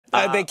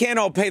They can't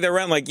all pay their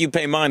rent like you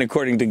pay mine,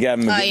 according to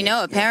Gavin. I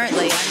know,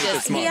 apparently.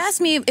 He asked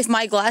me if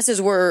my glasses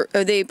are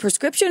they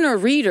prescription or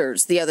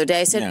readers the other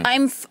day. I said,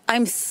 I'm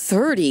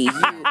 30, you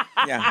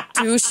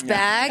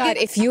douchebag. God,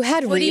 if you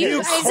had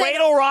readers. You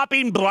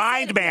cradle-robbing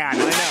blind man.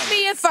 Tell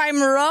me if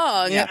I'm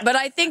wrong, but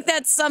I think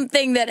that's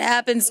something that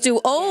happens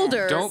to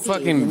older. Don't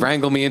fucking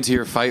wrangle me into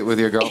your fight with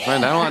your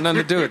girlfriend. I don't want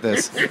nothing to do with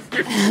this.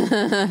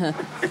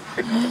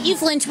 You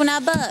flinch when I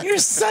buck. You're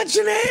such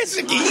an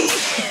ass.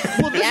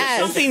 Well, this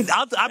is something.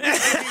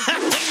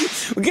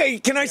 Okay,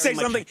 can I say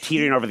something?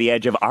 Teetering over the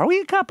edge of, are we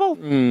a couple?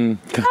 I'm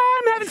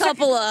having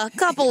couple of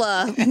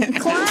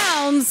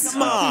clowns.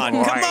 Come on.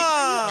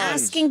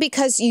 Asking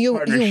because you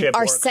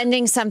are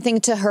sending something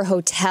to her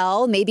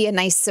hotel, maybe a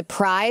nice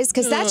surprise,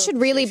 because that should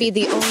really be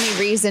the only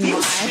reason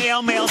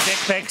why. Mail dick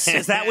pics.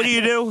 Is that what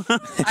you do?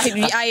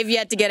 I have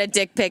yet to get a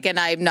dick pic, and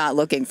I'm not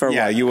looking for one.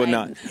 Yeah, you would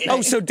not.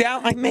 Oh, so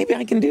Dallas? Maybe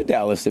I can do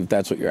Dallas if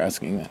that's what you're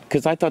asking.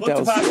 Because I thought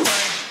Dallas.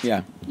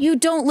 Yeah. You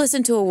don't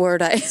listen to a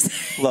word I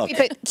say. Look.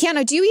 But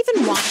Keanu, do you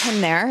even want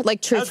him there?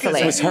 Like,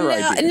 truthfully. It was her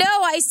idea. No,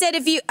 I said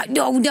if you.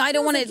 No, I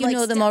don't want to. You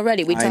know them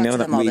already. We talk to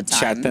them all the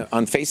time. We chat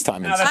on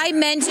FaceTime. I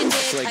mentioned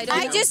it.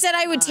 I just said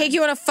I would take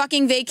you on a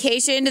fucking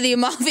vacation to the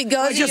Amalfi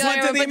Coast. I just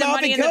went to the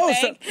Amalfi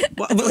Coast.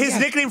 His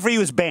nickname for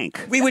you is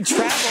Bank. We would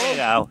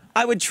travel.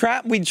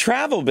 We'd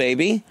travel,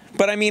 baby.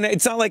 But I mean,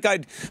 it's not like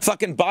I'd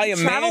fucking buy a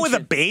travel with a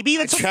baby.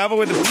 That's travel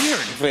with a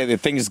beard.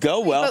 If things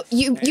go well. But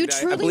you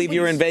truly. I believe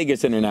you're in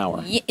Vegas in an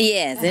hour.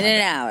 Yes, in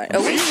an hour.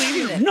 Are you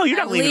leaving? No, you're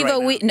not leaving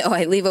right now. No,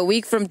 I leave a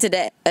week from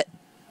today.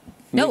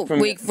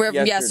 Week from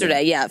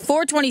yesterday. Yeah,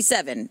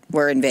 4/27.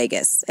 We're in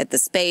Vegas at the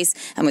Space.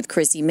 I'm with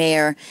Chrissy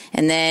Mayer,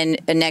 and then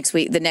the next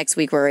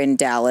week we're in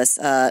Dallas.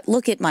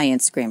 Look at my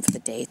Instagram for the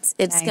dates.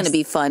 It's going to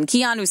be fun.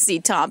 Keanu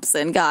C.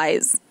 Thompson,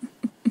 guys.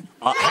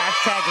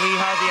 Hashtag Lee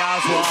Harvey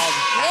Oswald.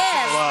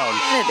 Yes, alone.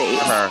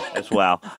 For her as well.